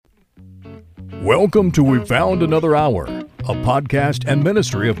Welcome to We Found Another Hour, a podcast and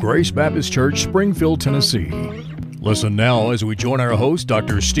ministry of Grace Baptist Church, Springfield, Tennessee. Listen now as we join our host,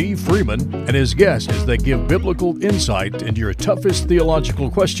 Dr. Steve Freeman, and his guests as they give biblical insight into your toughest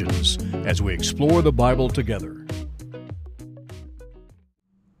theological questions as we explore the Bible together.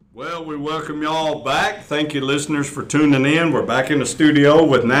 Well, we welcome y'all back. Thank you, listeners, for tuning in. We're back in the studio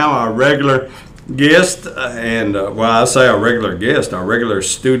with now our regular guest, I say our regular guest, our regular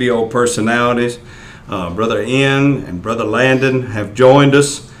studio personalities. Brother Ian and Brother Landon have joined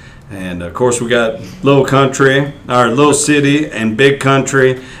us. And, of course, we got Little City and Big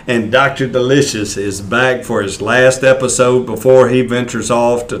Country. And Dr. Delicious is back for his last episode before he ventures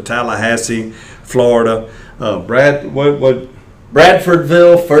off to Tallahassee, Florida.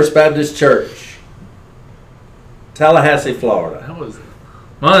 Bradfordville First Baptist Church, Tallahassee, Florida. That was,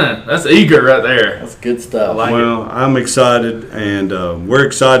 man, that's eager right there. That's good stuff. I'm excited, and we're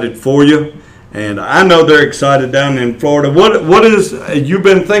excited for you. And I know they're excited down in Florida. What is you've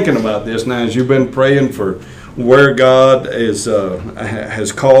been thinking about this now? As you've been praying for where God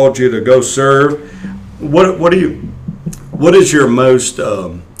has called you to go serve. What are you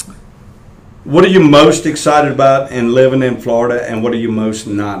most excited about in living in Florida, and what are you most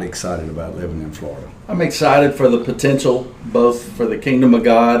not excited about living in Florida? I'm excited for the potential, both for the kingdom of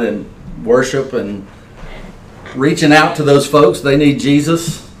God and worship and reaching out to those folks. They need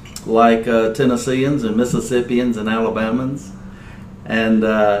Jesus, like Tennesseans and Mississippians and Alabamans. And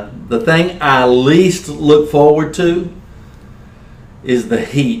the thing I least look forward to is the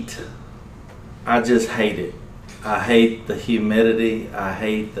heat. I just hate it. I hate the humidity. I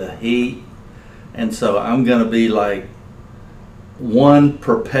hate the heat. And so I'm going to be like one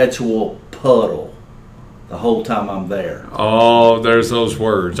perpetual puddle the whole time I'm there. Oh, there's those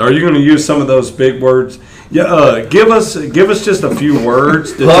words. Are you going to use some of those big words? Yeah, give us just a few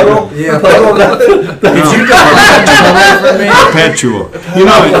words. Puddle? Yeah, puddle. Perpetual. You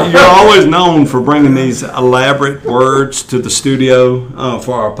know, you're always known for bringing these elaborate words to the studio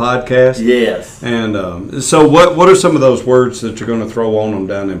for our podcast. Yes. And so what are some of those words that you're going to throw on them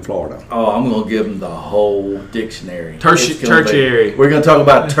down in Florida? Oh, I'm going to give them the whole dictionary. Tertiary. We're going to talk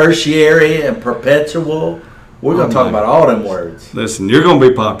about tertiary and perpetual. We're going to talk about all them words. Listen, you're going to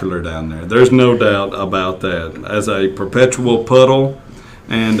be popular down there. There's no doubt about that. As a perpetual puddle.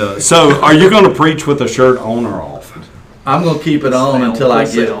 And so are you going to preach with a shirt on or off? I'm going to keep it on until I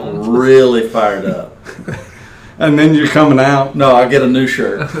get really fired up. And then you're coming out? No, I get a new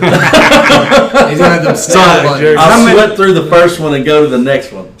shirt. He's going to have them I'll slip through the first one and go to the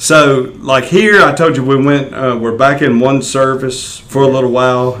next one. So, like here, I told you we're back in one service for a little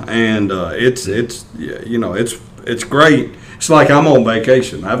while, and it's great. It's like I'm on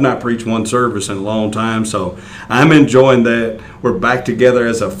vacation. I've not preached one service in a long time, so I'm enjoying that. We're back together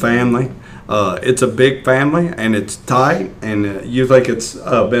as a family. It's a big family, and it's tight, and you think it's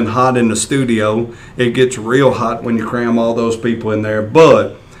been hot in the studio. It gets real hot when you cram all those people in there.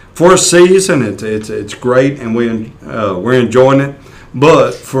 But for a season, it's great, and we're enjoying it.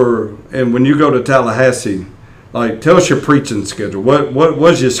 But when you go to Tallahassee, like, tell us your preaching schedule. What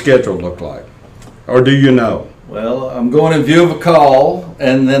does your schedule look like, or do you know? Well, I'm going in view of a call,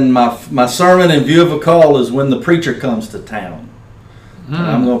 and then my sermon in view of a call is when the preacher comes to town.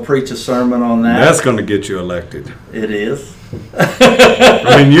 I'm going to preach a sermon on that. That's going to get you elected. It is.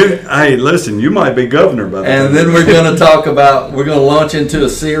 I mean, hey, listen, you might be governor by the time. And then we're going to launch into a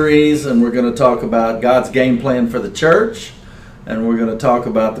series, and we're going to talk about God's game plan for the church, and we're going to talk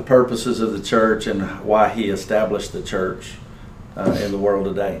about the purposes of the church and why He established the church in the world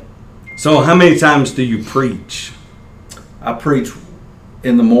today. So how many times do you preach? I preach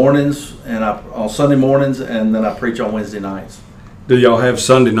in the mornings, and on Sunday mornings, and then I preach on Wednesday nights. Do y'all have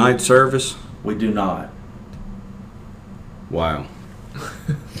Sunday night service? We do not. Wow.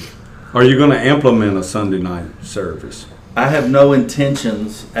 Are you going to implement a Sunday night service? I have no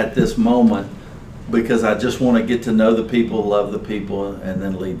intentions at this moment because I just want to get to know the people, love the people, and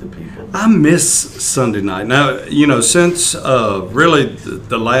then lead the people. I miss Sunday night. Now, since really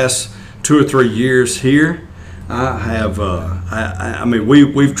the last 2 or 3 years here, I have,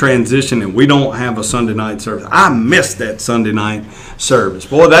 we've transitioned and we don't have a Sunday night service. I miss that Sunday night service.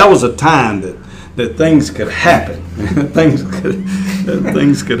 Boy, that was a time that things could happen.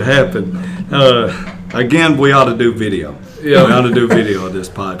 things could happen. Again, we ought to do video. Yeah. We ought to do video of this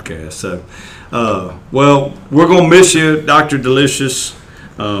podcast. So, well, we're going to miss you, Dr. Delicious.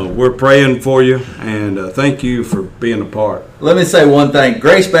 We're praying for you, and thank you for being a part. Let me say one thing.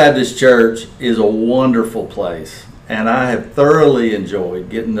 Grace Baptist Church is a wonderful place, and I have thoroughly enjoyed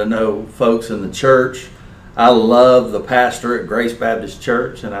getting to know folks in the church. I love the pastor at Grace Baptist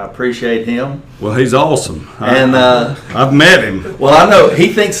Church, and I appreciate him. Well, he's awesome. And I've met him. well, I know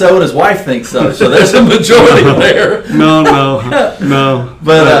he thinks so, and his wife thinks so. So there's a majority there. No.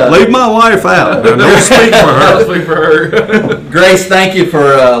 But leave my wife out. Don't speak for her. I'll speak for her. Grace, thank you for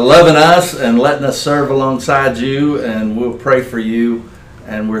loving us and letting us serve alongside you, and we'll pray for you,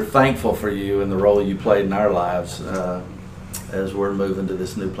 and we're thankful for you and the role you played in our lives as we're moving to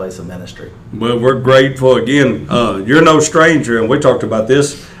this new place of ministry. Well, we're grateful again. You're no stranger, and we talked about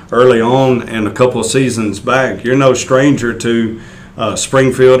this early on and a couple of seasons back. You're no stranger to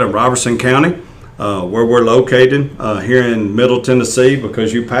Springfield and Robertson County, where we're located here in Middle Tennessee,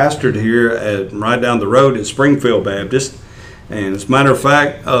 because you pastored here right down the road at Springfield Baptist. And as a matter of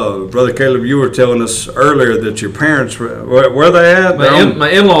fact, Brother Caleb, you were telling us earlier that your parents, where are they at? My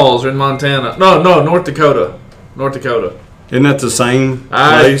in-laws are in Montana. No, North Dakota. North Dakota. Isn't that the same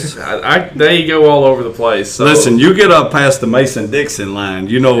place? They go all over the place. So. Listen, you get up past the Mason-Dixon line,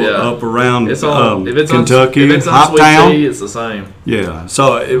 up around it's all, if it's Kentucky, if it's on Sweet Hoptown. Tea, it's the same. Yeah,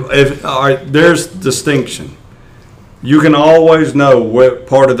 so there's distinction. You can always know what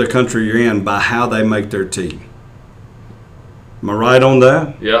part of the country you're in by how they make their tea. Am I right on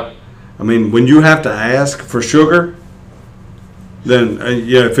that? Yep. I mean, when you have to ask for sugar, then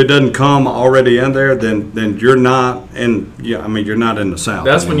if it doesn't come already in there, then you're not in. Yeah, I mean, you're not in the South.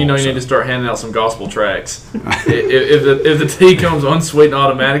 That's when you know you need to start handing out some gospel tracts. if the tea comes unsweetened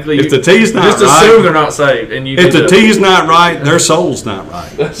automatically, if the tea's not just right, assume they're not saved. And if the tea's not right, their soul's not right.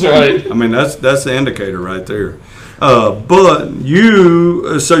 That's right. I mean, that's the indicator right there. But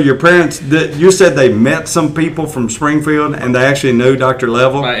so your parents, you said they met some people from Springfield, and they actually knew Dr.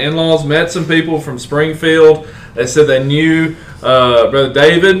 Level. My in-laws met some people from Springfield. They said they knew Brother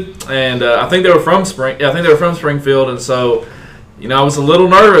David, and I think they were from Springfield, and so I was a little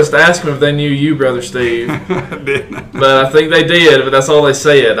nervous to ask them if they knew you, Brother Steve. But I think they did. But that's all they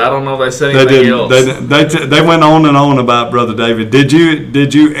said. I don't know if they said anything else. They went on and on about Brother David. Did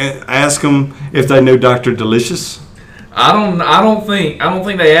you ask them if they knew Dr. Delicious? I don't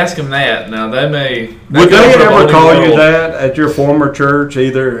think they asked him that. Now they may. Would they ever call you that at your former church,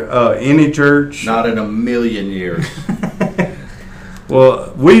 either any church? Not in a million years.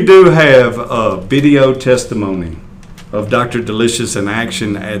 Well, we do have a video testimony of Dr. Delicious in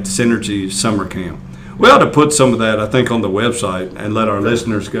action at Synergy Summer Camp. We ought to put some of that, I think, on the website and let our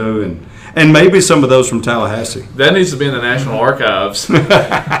listeners go, and maybe some of those from Tallahassee. That needs to be in the National Archives.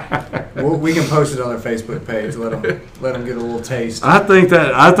 We can post it on our Facebook page. Let them get a little taste. I think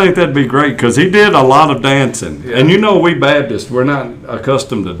that'd be great, because he did a lot of dancing, and we Baptists, we're not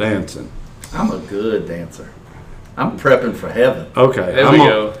accustomed to dancing. I'm a good dancer. I'm prepping for heaven. Okay, there we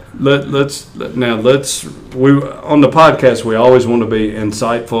go. Let's on the podcast we always want to be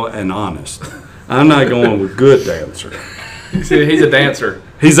insightful and honest. I'm not going with good dancer. See, he's a dancer.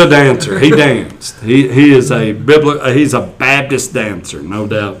 He's a dancer. He danced. He is he's a Baptist dancer, no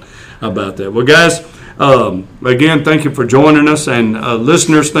doubt about that. Well, guys, again, thank you for joining us, and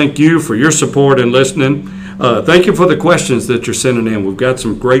listeners, thank you for your support and listening. Thank you for the questions that you're sending in. We've got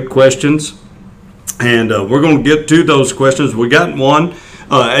some great questions, and we're going to get to those questions. We got one.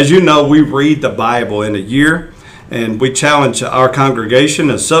 As you know, we read the Bible in a year, and we challenge our congregation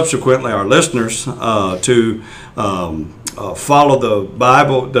and subsequently our listeners to follow the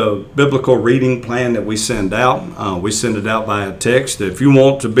Bible, the biblical reading plan that we send out. We send it out via text. If you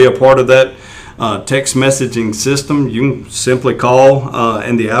want to be a part of that text messaging system, you can simply call.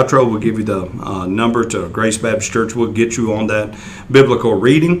 In the outro, we'll give you the number to Grace Baptist Church. We'll get you on that biblical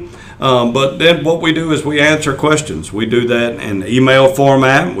reading. But then what we do is we answer questions. We do that in email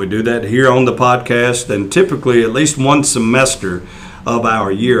format. We do that here on the podcast. And typically at least one semester of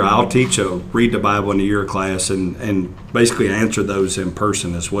our year, I'll teach a Read the Bible in a Year class and basically answer those in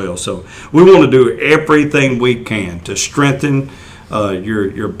person as well. So we want to do everything we can to strengthen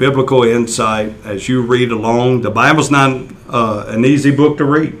your biblical insight as you read along. The Bible's not an easy book to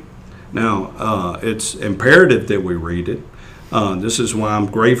read. Now, it's imperative that we read it. This is why I'm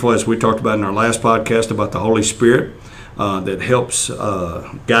grateful, as we talked about in our last podcast, about the Holy Spirit that helps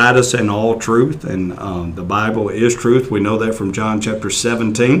guide us in all truth. And the Bible is truth. We know that from John chapter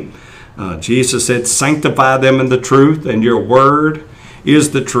 17. Jesus said, sanctify them in the truth, and your word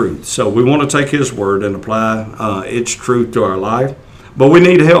is the truth. So we want to take his word and apply its truth to our life. But we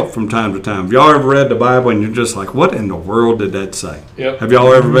need help from time to time. Have y'all ever read the Bible and you're just like, what in the world did that say? Yep. Have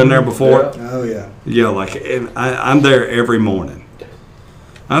y'all ever been there before? Yeah. Oh, yeah. Yeah, like I'm there every morning.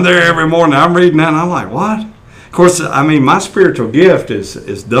 I'm reading that and I'm like, what? Of course, I mean, my spiritual gift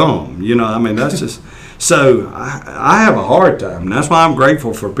is dumb. I mean, that's just... So I have a hard time. And that's why I'm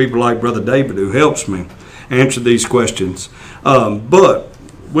grateful for people like Brother David who helps me. answer these questions. But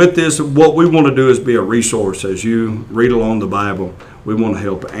with this, what we want to do is be a resource as you read along the Bible. We want to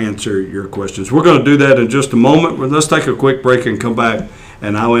help answer your questions. We're going to do that in just a moment. Let's take a quick break and come back,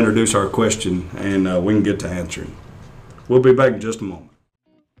 and I'll introduce our question, and we can get to answering. We'll be back in just a moment.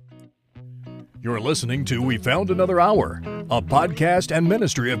 You're listening to We Found Another Hour, a podcast and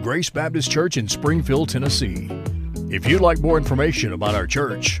ministry of Grace Baptist Church in Springfield, Tennessee. If you'd like more information about our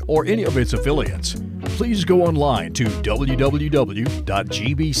church or any of its affiliates, please go online to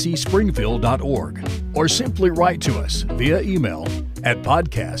www.gbcspringfield.org or simply write to us via email at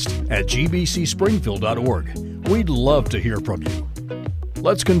podcast@gbcspringfield.org. We'd love to hear from you.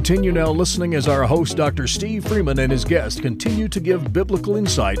 Let's continue now listening as our host, Dr. Steve Freeman, and his guests continue to give biblical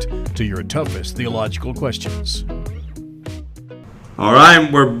insight to your toughest theological questions. All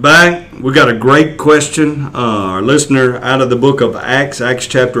right, we're back. We got a great question. Our listener out of the book of Acts, Acts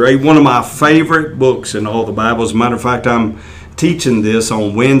chapter 8, one of my favorite books in all the Bible. As a matter of fact, I'm teaching this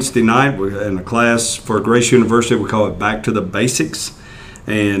on Wednesday night in a class for Grace University. We call it Back to the Basics.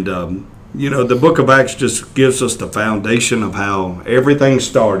 And, the book of Acts just gives us the foundation of how everything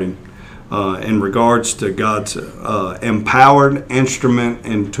started in regards to God's empowered instrument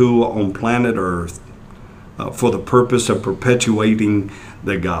and tool on planet Earth for the purpose of perpetuating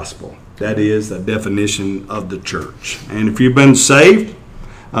the gospel. That is the definition of the church. And if you've been saved,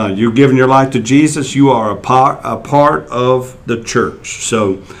 you've given your life to Jesus, you are a part of the church.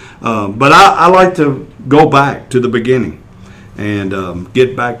 So, but I like to go back to the beginning and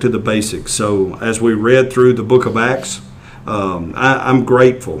get back to the basics. So as we read through the book of Acts, I'm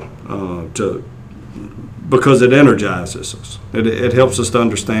grateful because it energizes us. It helps us to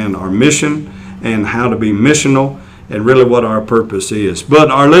understand our mission and how to be missional and really what our purpose is.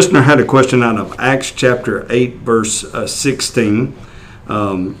 But our listener had a question out of Acts chapter 8, verse 16.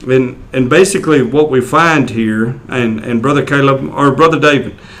 And basically what we find here, and Brother Caleb or Brother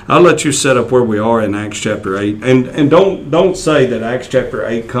David, I'll let you set up where we are in Acts chapter 8. And don't say that Acts chapter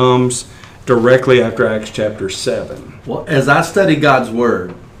 8 comes directly after Acts chapter 7. Well, as I study God's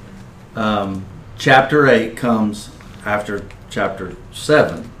Word, chapter 8 comes after chapter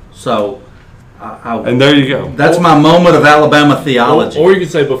 7. So, and there you go. That's my moment of Alabama theology. Or you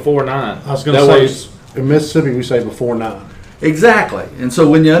could say before 9. I was going to say, in Mississippi, we say before 9. Exactly. And so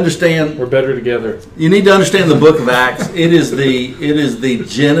when you understand, we're better together. You need to understand the book of Acts. It is the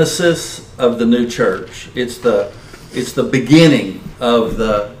genesis of the new church. It's the beginning of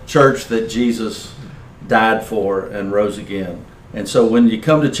the church that Jesus died for and rose again. And so when you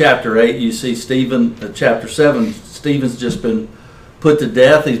come to chapter 8, you see Stephen, chapter 7, Stephen's just been put to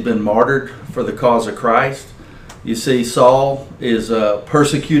death. He's been martyred for the cause of Christ. You see Saul is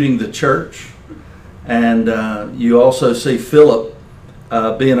persecuting the church. And you also see Philip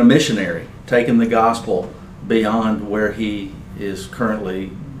being a missionary, taking the gospel beyond where he is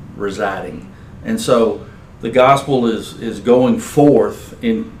currently residing. And so the gospel is going forth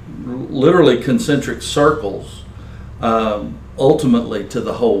in literally concentric circles, ultimately to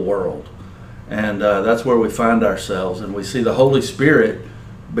the whole world. And that's where we find ourselves. And we see the Holy Spirit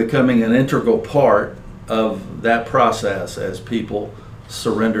becoming an integral part of that process as people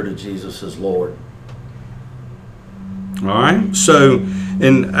surrender to Jesus as Lord. All right, so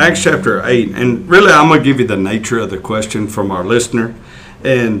in Acts chapter 8, and really I'm going to give you the nature of the question from our listener.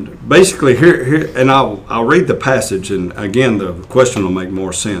 And basically here, and I'll read the passage, and again the question will make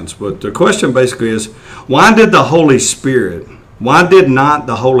more sense. But the question basically is, why did not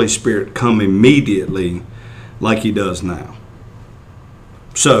the Holy Spirit come immediately like he does now?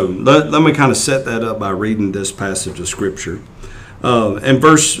 So let me kind of set that up by reading this passage of Scripture. I'm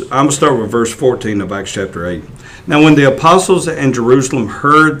going to start with verse 14 of Acts chapter 8. Now when the apostles in Jerusalem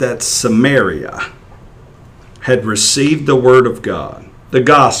heard that Samaria had received the word of God, the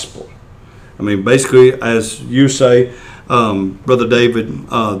gospel, I mean basically as you say, Brother David,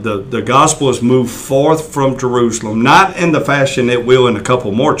 the gospel has moved forth from Jerusalem, not in the fashion it will in a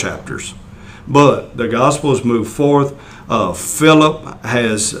couple more chapters, but the gospel has moved forth. Philip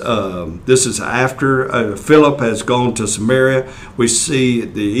has, this is after Philip has gone to Samaria. We see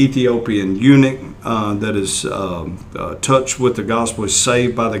the Ethiopian eunuch that is touched with the gospel, is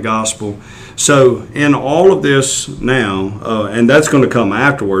saved by the gospel. So in all of this now, and that's going to come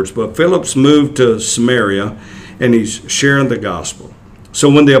afterwards, but Philip's moved to Samaria and he's sharing the gospel. So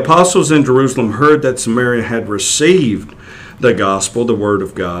when the apostles in Jerusalem heard that Samaria had received the gospel, the word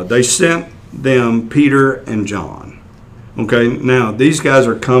of God, they sent them Peter and John. Okay, now these guys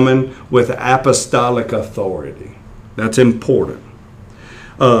are coming with apostolic authority. That's important.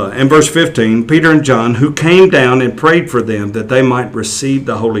 In verse 15, Peter and John, who came down and prayed for them that they might receive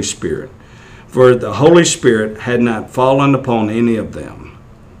the Holy Spirit. For the Holy Spirit had not fallen upon any of them.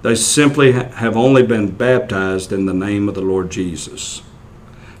 They simply have only been baptized in the name of the Lord Jesus.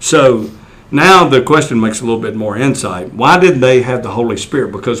 So now the question makes a little bit more insight. Why did they have the Holy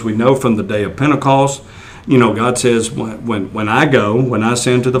Spirit? Because we know from the day of Pentecost, God says, when I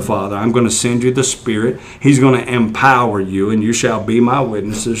send to the Father, I'm going to send you the Spirit. He's going to empower you, and you shall be my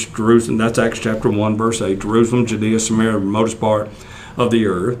witnesses. Jerusalem, that's Acts chapter 1, verse 8. Jerusalem, Judea, Samaria, the remotest part of the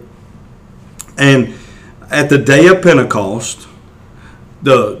earth. And at the day of Pentecost,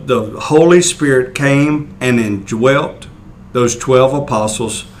 the Holy Spirit came and indwelt those 12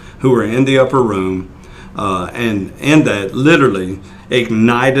 apostles who were in the upper room, and in that literally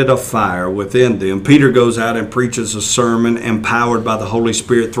ignited a fire within them. Peter goes out and preaches a sermon empowered by the Holy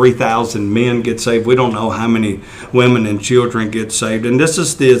Spirit. 3,000 men get saved. We don't know how many women and children get saved. And this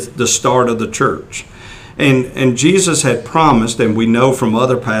is the start of the church. And Jesus had promised, and we know from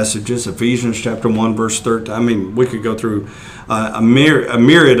other passages, Ephesians chapter 1, verse 13, we could go through a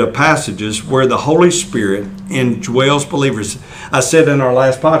myriad of passages where the Holy Spirit indwells believers. I said in our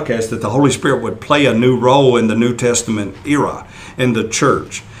last podcast that the Holy Spirit would play a new role in the New Testament era in the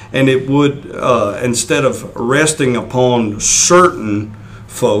church. And it would, instead of resting upon certain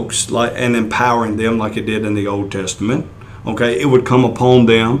folks and empowering them like it did in the Old Testament, it would come upon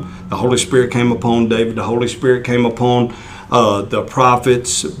them. The Holy Spirit came upon David. The Holy Spirit came upon the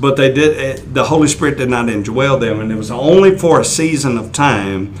prophets. But the Holy Spirit did not indwell them. And it was only for a season of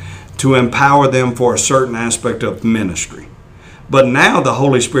time to empower them for a certain aspect of ministry. But now the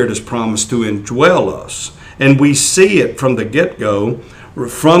Holy Spirit is promised to indwell us. And we see it from the get-go,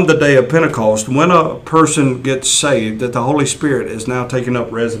 from the day of Pentecost, when a person gets saved, that the Holy Spirit is now taking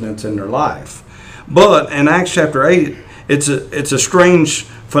up residence in their life. But in Acts chapter 8, it's a strange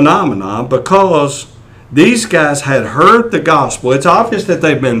phenomenon because these guys had heard the gospel. It's obvious that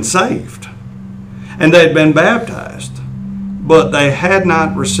they've been saved and they'd been baptized, but they had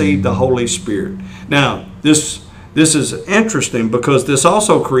not received the Holy Spirit. Now, this is interesting because this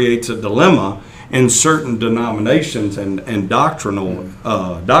also creates a dilemma in certain denominations and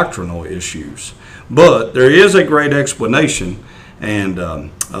doctrinal issues. But there is a great explanation, and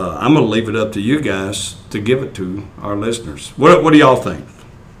I'm going to leave it up to you guys to give it to our listeners. What do y'all think?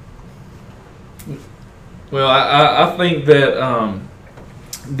 Well, I think that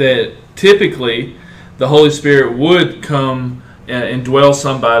typically the Holy Spirit would come and dwell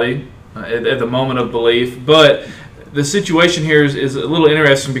somebody at the moment of belief, but the situation here is a little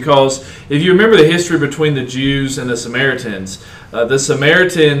interesting because if you remember the history between the Jews and the Samaritans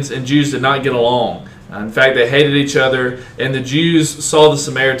and Jews did not get along. In fact, they hated each other, and the Jews saw the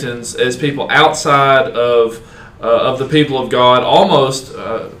Samaritans as people outside of the people of God, almost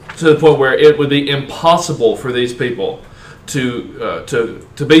to the point where it would be impossible for these people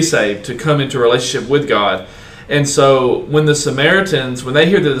to be saved, to come into a relationship with God. And so when they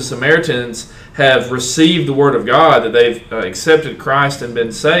hear that the Samaritans have received the Word of God, that they've accepted Christ and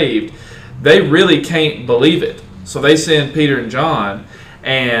been saved, they really can't believe it. So they send Peter and John,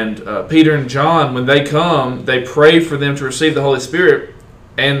 and Peter and John, when they come, they pray for them to receive the Holy Spirit,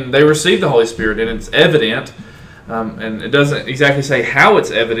 and they receive the Holy Spirit, and it's evident. And it doesn't exactly say how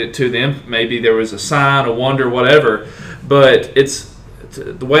it's evident to them. Maybe there was a sign, a wonder, whatever. But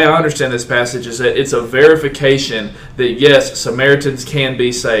the way I understand this passage is that it's a verification that, yes, Samaritans can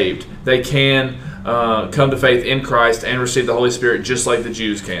be saved. They can come to faith in Christ and receive the Holy Spirit just like the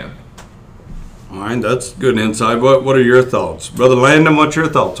Jews can. All right, that's good insight. What are your thoughts? Brother Landon, what's your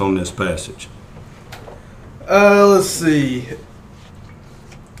thoughts on this passage? Let's see.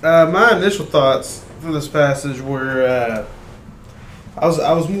 My initial thoughts for this passage were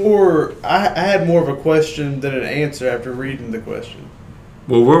I had more of a question than an answer after reading the question.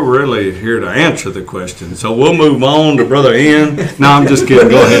 Well, we're really here to answer the question, so we'll move on to Brother Ian. No, I'm just kidding.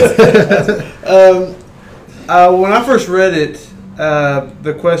 Go ahead. When I first read it,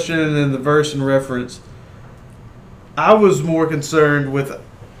 the question and then the verse and reference, I was more concerned with,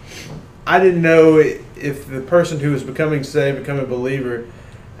 I didn't know if the person who was becoming saved, becoming a believer,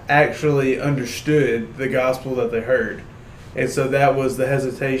 actually understood the gospel that they heard. And so that was the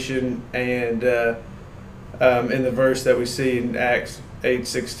hesitation and in the verse that we see in Acts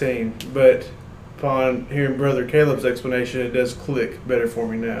 8:16. But upon hearing Brother Caleb's explanation, it does click better for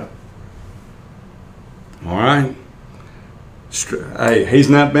me now. All right. Hey, he's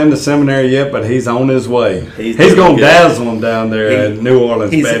not been to seminary yet, but he's on his way. He's going to dazzle them down there at New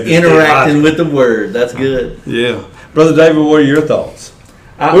Orleans Baptist. He's interacting with the Word. That's good. Yeah. Brother David, what are your thoughts?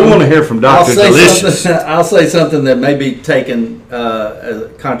 We want to hear from Dr. Delicious. I'll say something that may be taken as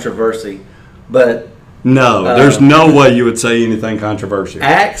controversy, but No, there's no way you would say anything controversial.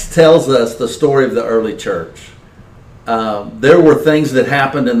 Acts tells us the story of the early church. There were things that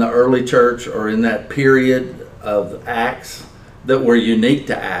happened in the early church or in that period of Acts that were unique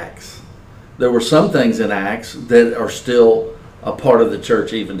to Acts. There were some things in Acts that are still a part of the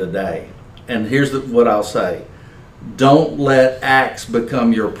church even today. And here's what I'll say. Don't let Acts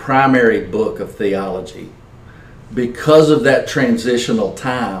become your primary book of theology. Because of that transitional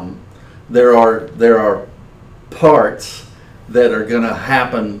time, there are parts that are going to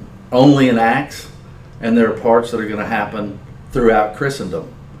happen only in Acts, and there are parts that are going to happen throughout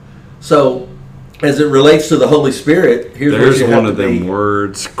Christendom. So, as it relates to the Holy Spirit, here's what you have to be. There's one of them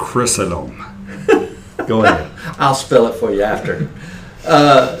words, Christendom. Go ahead. I'll spell it for you after.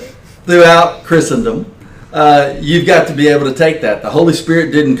 Throughout Christendom, you've got to be able to take that. The Holy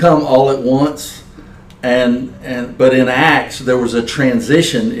Spirit didn't come all at once, but in Acts there was a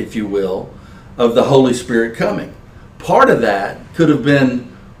transition, if you will, of the Holy Spirit coming. Part of that could have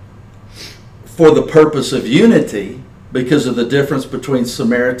been for the purpose of unity because of the difference between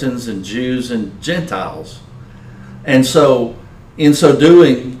Samaritans and Jews and Gentiles. And so, in so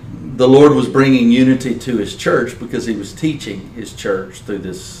doing, the Lord was bringing unity to His church because He was teaching His church through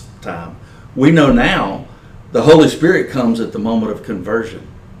this time. We know now the Holy Spirit comes at the moment of conversion.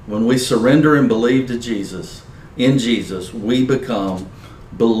 When we surrender and believe to Jesus, in Jesus, we become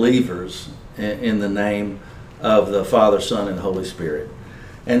believers in the name of the Father, Son, and Holy Spirit.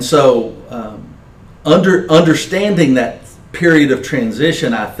 And so, understanding that period of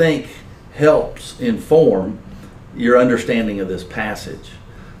transition, I think, helps inform your understanding of this passage.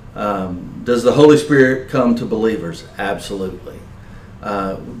 Does the Holy Spirit come to believers? Absolutely.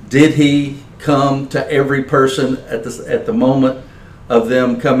 Did He come to every person at the moment of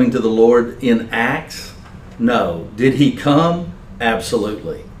them coming to the Lord in Acts? No. Did He come?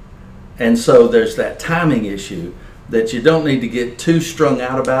 Absolutely. And so there's that timing issue that you don't need to get too strung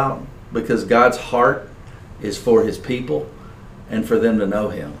out about, because God's heart is for His people and for them to know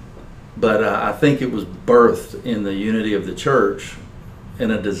Him. But I think it was birthed in the unity of the church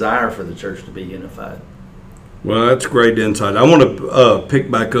and a desire for the church to be unified. Well, that's great insight. I want to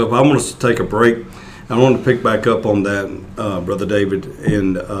pick back up. I want us to take a break. I want to pick back up on that, Brother David,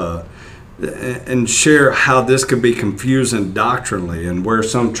 and share how this could be confusing doctrinally and where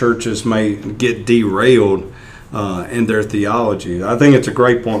some churches may get derailed in their theology. I think it's a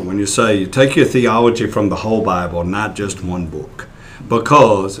great point when you say you take your theology from the whole Bible, not just one book,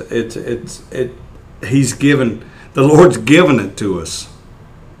 because the Lord's given it to us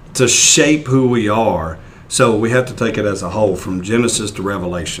to shape who we are. So we have to take it as a whole, from Genesis to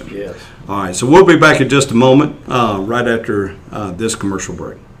Revelation. Yes. All right, so we'll be back in just a moment, right after this commercial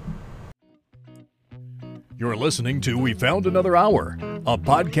break. You're listening to We Found Another Hour, a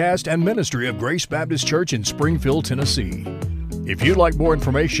podcast and ministry of Grace Baptist Church in Springfield, Tennessee. If you'd like more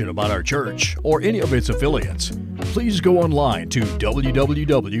information about our church or any of its affiliates, please go online to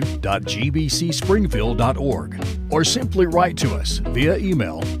www.gbcspringfield.org or simply write to us via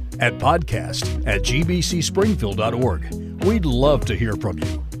email at podcast@gbcspringfield.org. We'd love to hear from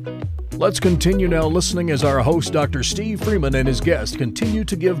you. Let's continue now listening as our host, Dr. Steve Freeman, and his guest continue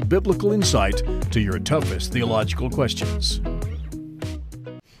to give biblical insight to your toughest theological questions.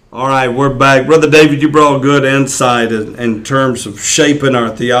 All right, we're back. Brother David, you brought good insight in terms of shaping our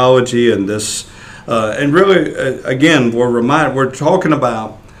theology and this. And really, again, we're talking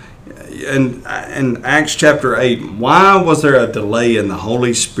about in Acts chapter 8, why was there a delay in the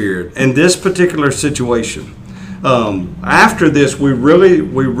Holy Spirit in this particular situation? After this, we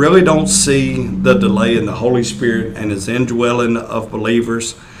really don't see the delay in the Holy Spirit and His indwelling of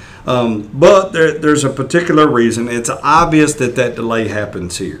believers. But there's a particular reason. It's obvious that delay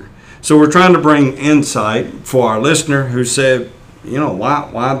happens here. So we're trying to bring insight for our listener who said,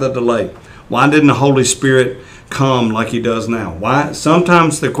 why the delay? Why didn't the Holy Spirit come like He does now? Why?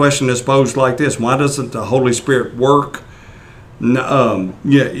 Sometimes the question is posed like this: why doesn't the Holy Spirit work then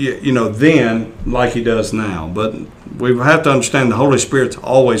like He does now? But we have to understand the Holy Spirit's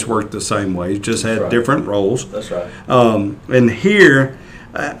always worked the same way. He's just had different roles. That's right. And here,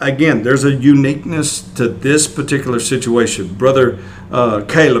 again, there's a uniqueness to this particular situation. Brother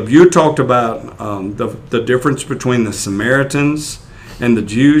Caleb, you talked about the difference between the Samaritans and the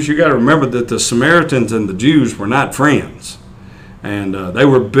Jews. You got to remember that the Samaritans and the Jews were not friends. And they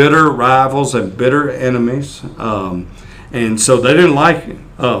were bitter rivals and bitter enemies. And so they didn't like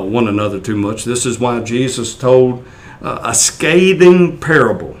one another too much. This is why Jesus told a scathing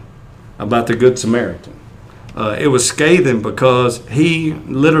parable about the Good Samaritan. It was scathing because He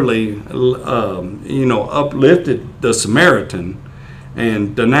literally, uplifted the Samaritan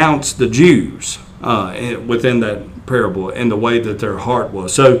and denounced the Jews within that parable and the way that their heart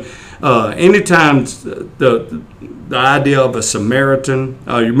was. So anytime the idea of a Samaritan,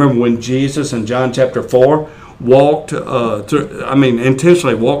 you remember when Jesus in John chapter 4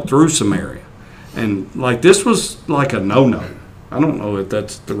 intentionally walked through Samaria. And like this was like a no-no. I don't know if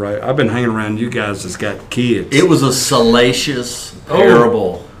that's the right. I've been hanging around you guys that's got kids. It was a salacious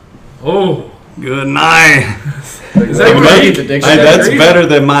parable. Oh, good night. Is that great? Hey, that's better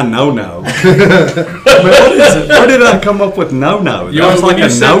than my no-no. Where did I come up with no-no? That was like a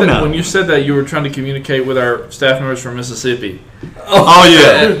no-no. When you said that, you were trying to communicate with our staff members from Mississippi. Oh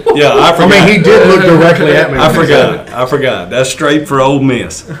yeah, I forgot. I mean, he did look directly at me. I forgot. That's straight for Ole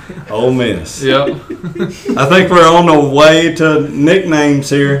Miss. Ole Miss. Yep. I think we're on the way to nicknames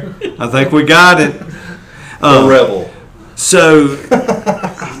here. I think we got it. The Rebel. So,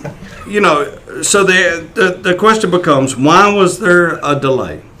 so the question becomes, why was there a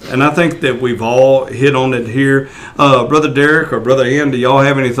delay? And I think that we've all hit on it here. Brother Derek or Brother Ian, do y'all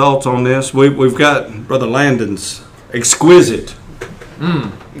have any thoughts on this? We've got Brother Landon's exquisite.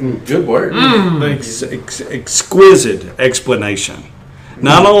 Good word. Exquisite explanation.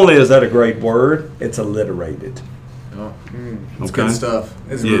 Not only is that a great word, it's alliterated. It's good stuff.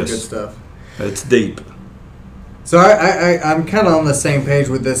 It's really good stuff. It's deep. So I'm kind of on the same page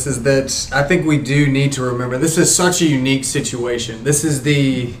with this, is that I think we do need to remember this is such a unique situation. This is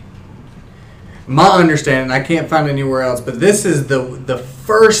my understanding, I can't find anywhere else, but this is the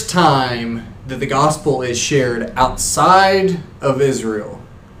first time that the gospel is shared outside of Israel,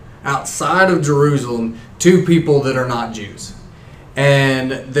 outside of Jerusalem, to people that are not Jews.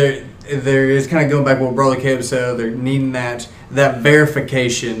 And there is, kind of going back to what Brother Caleb said, they're needing that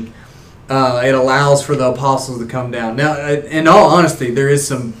verification. It allows for the apostles to come down. Now, in all honesty, there is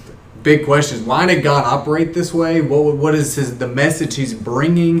some big questions. Why did God operate this way? What is the message He's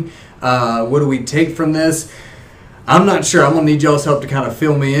bringing? What do we take from this? I'm not sure. I'm going to need y'all's help to kind of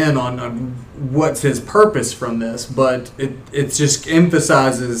fill me in on what's His purpose from this. But it just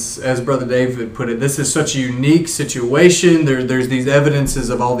emphasizes, as Brother David put it, this is such a unique situation. There's these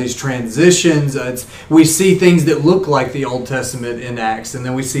evidences of all these transitions. We see things that look like the Old Testament in Acts, and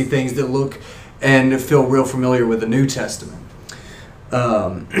then we see things that look and feel real familiar with the New Testament.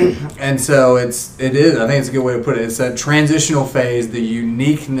 And so it is. I think it's a good way to put it. It's that transitional phase, the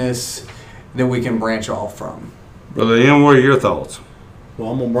uniqueness that we can branch off from. Brother Ian, what are your thoughts?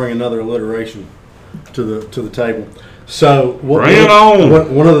 Well, I'm gonna bring another alliteration to the table. So bring it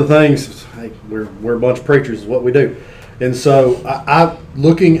on. One of the things, hey, we're a bunch of preachers, is what we do, and so I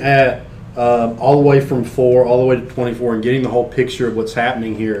looking at all the way from 4 all the way to 24 and getting the whole picture of what's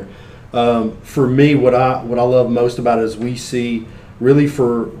happening here. For me, what I love most about it is we see really,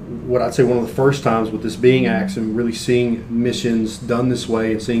 for what I'd say one of the first times with this being Acts and really seeing missions done this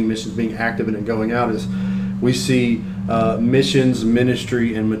way and seeing missions being active and going out, is we see missions,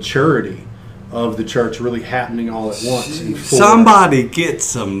 ministry, and maturity of the church really happening all at once. Somebody get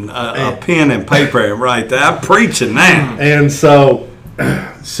some a pen and paper and write that. I'm preaching now. And so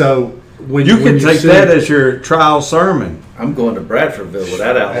when you can take that as your trial sermon. I'm going to Bradfordville with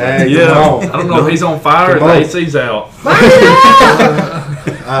that outline. Yeah, I don't know if he's on fire or the AC's out.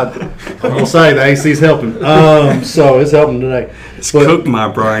 I'm gonna say the AC's helping. So it's helping today. Cook my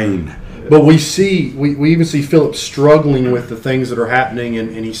brain. But we even see Philip struggling with the things that are happening,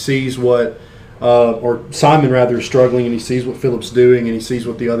 and he sees what, or Simon rather, is struggling, and he sees what Philip's doing, and he sees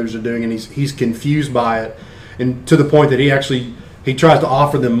what the others are doing, and he's confused by it, and to the point that he tries to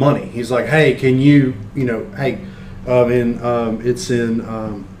offer them money. He's like, hey, can you, it's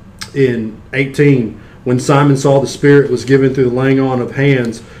in 18, when Simon saw the Spirit was given through the laying on of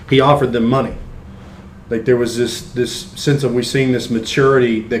hands, he offered them money. Like there was this sense of, we're seeing this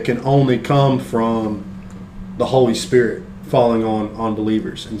maturity that can only come from the Holy Spirit falling on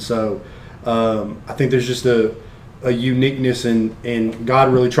believers. And so I think there's just a uniqueness in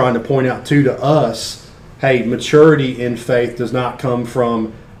God really trying to point out to us, hey, maturity in faith does not come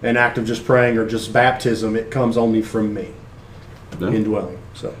from an act of just praying or just baptism. It comes only from me, indwelling.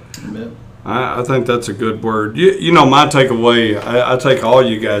 So, Amen. I think that's a good word. My takeaway, I take all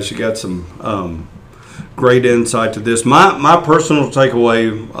you guys, you got some great insight to this. My personal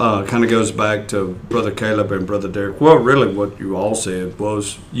takeaway kind of goes back to Brother Caleb and Brother Derek. Well, really what you all said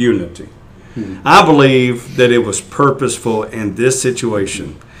was unity. I believe that it was purposeful in this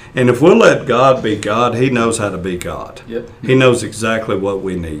situation. And if we'll let God be God, He knows how to be God. Yep. He knows exactly what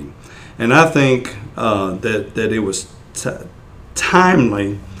we need. And I think that it was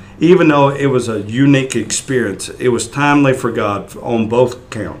timely, even though it was a unique experience, it was timely for God on both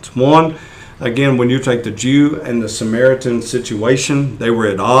counts. One, again, when you take the Jew and the Samaritan situation, they were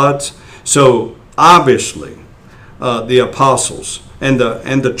at odds. So obviously, the apostles and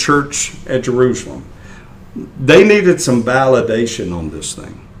the church at Jerusalem, they needed some validation on this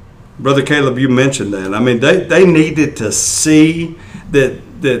thing. Brother Caleb, you mentioned that. I mean, they needed to see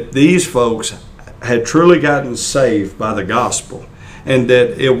that these folks had truly gotten saved by the gospel, and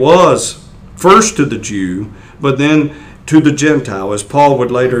that it was first to the Jew, but then to the Gentile, as Paul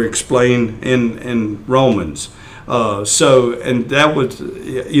would later explain in Romans. And that would,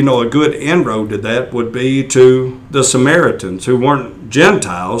 a good inroad to that would be to the Samaritans, who weren't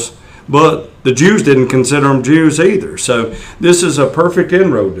Gentiles, but the Jews didn't consider them Jews either. So this is a perfect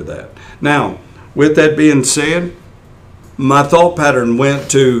inroad to that. Now, with that being said, my thought pattern went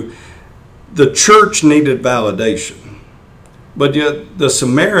to the church needed validation, but yet the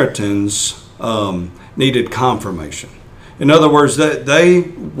Samaritans needed confirmation. In other words, that they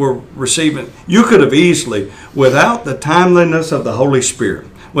were receiving, you could have easily, without the timeliness of the Holy Spirit,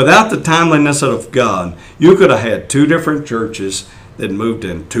 without the timeliness of God, you could have had two different churches that moved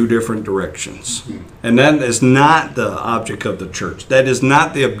in two different directions. And that is not the object of the church. That is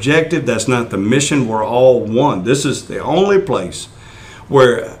not the objective. That's not the mission. We're all one. This is the only place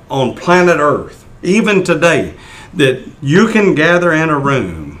where on planet Earth, even today, that you can gather in a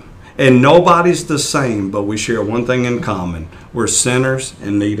room and nobody's the same, but we share one thing in common. We're sinners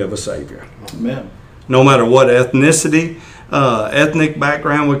in need of a Savior. Amen. No matter what ethnicity, ethnic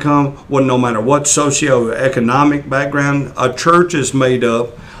background we come, no matter what socioeconomic background, a church is made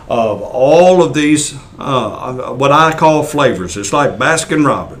up of all of these, what I call flavors. It's like Baskin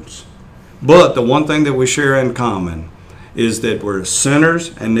Robbins. But the one thing that we share in common is that we're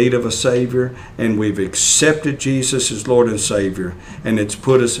sinners in need of a Savior, and we've accepted Jesus as Lord and Savior, and it's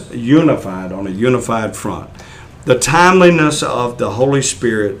put us unified on a unified front. The timeliness of the Holy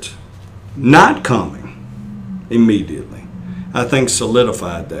Spirit not coming immediately, I think,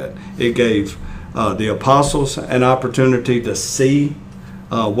 solidified that. It gave the apostles an opportunity to see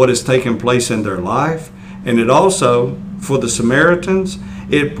what is taking place in their life, and it also, for the Samaritans,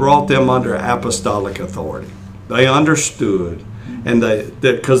 it brought them under apostolic authority. They understood, and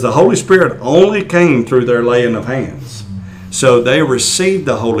because the Holy Spirit only came through their laying of hands. So they received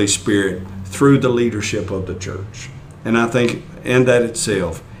the Holy Spirit through the leadership of the church. And I think in that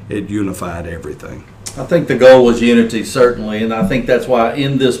itself, it unified everything. I think the goal was unity, certainly, and I think that's why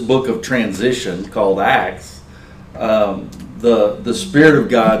in this book of transition called Acts, the Spirit of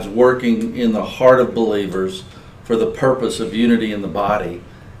God's working in the heart of believers for the purpose of unity in the body.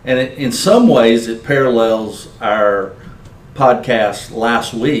 And in some ways, it parallels our podcast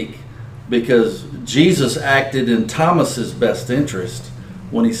last week, because Jesus acted in Thomas's best interest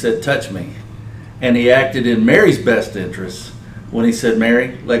when he said, "Touch me." And he acted in Mary's best interest when he said,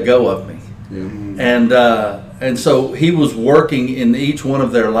 "Mary, let go of me." Yeah. And so he was working in each one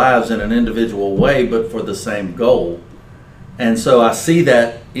of their lives in an individual way, but for the same goal. And so I see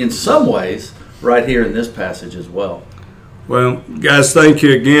that in some ways right here in this passage as well. Well, guys, thank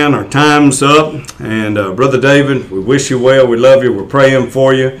you again. Our time's up. And Brother David, we wish you well. We love you. We're praying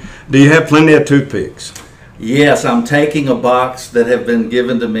for you. Do you have plenty of toothpicks? Yes, I'm taking a box that have been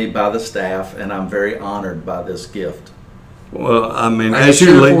given to me by the staff, and I'm very honored by this gift. Well, I mean, Are you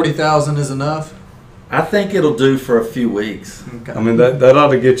sure 40,000 is enough? I think it'll do for a few weeks. Okay. I mean, that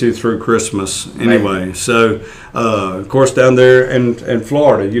ought to get you through Christmas anyway. Maybe. So, of course, down there in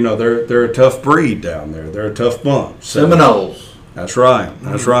Florida, they're a tough breed down there. They're a tough bunch. So, Seminoles. That's right.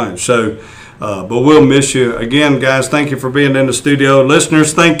 That's right. So, but we'll miss you. Again, guys, thank you for being in the studio.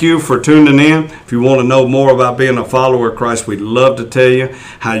 Listeners, thank you for tuning in. If you want to know more about being a follower of Christ, we'd love to tell you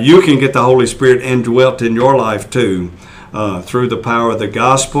how you can get the Holy Spirit indwelt in your life too, through the power of the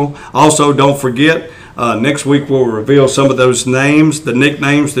gospel. Also, don't forget, next week we'll reveal some of those names, the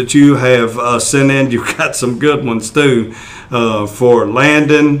nicknames that you have sent in. You've got some good ones too, for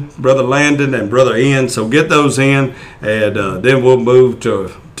Landon, Brother Landon and Brother Ian. So get those in, and then we'll move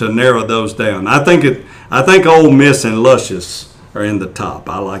to narrow those down. I think Ole Miss and Luscious are in the top.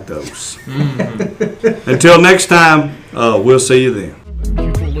 I like those. Until next time, we'll see you then.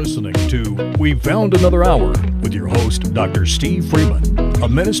 Thank you for listening to We Found Another Hour with your host, Dr. Steve Freeman, a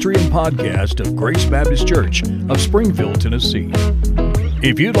ministry and podcast of Grace Baptist Church of Springfield, Tennessee.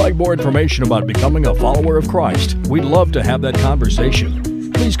 If you'd like more information about becoming a follower of Christ, we'd love to have that conversation.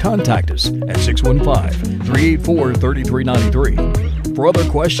 Please contact us at 615-384-3393. For other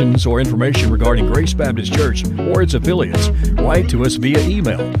questions or information regarding Grace Baptist Church or its affiliates, write to us via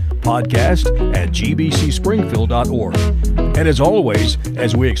email, podcast@gbcspringfield.org. And as always,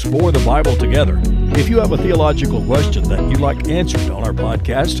 as we explore the Bible together, if you have a theological question that you'd like answered on our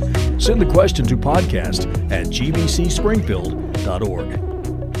podcast, send the question to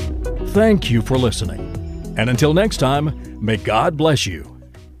podcast@gbcspringfield.org. Thank you for listening. And until next time, may God bless you.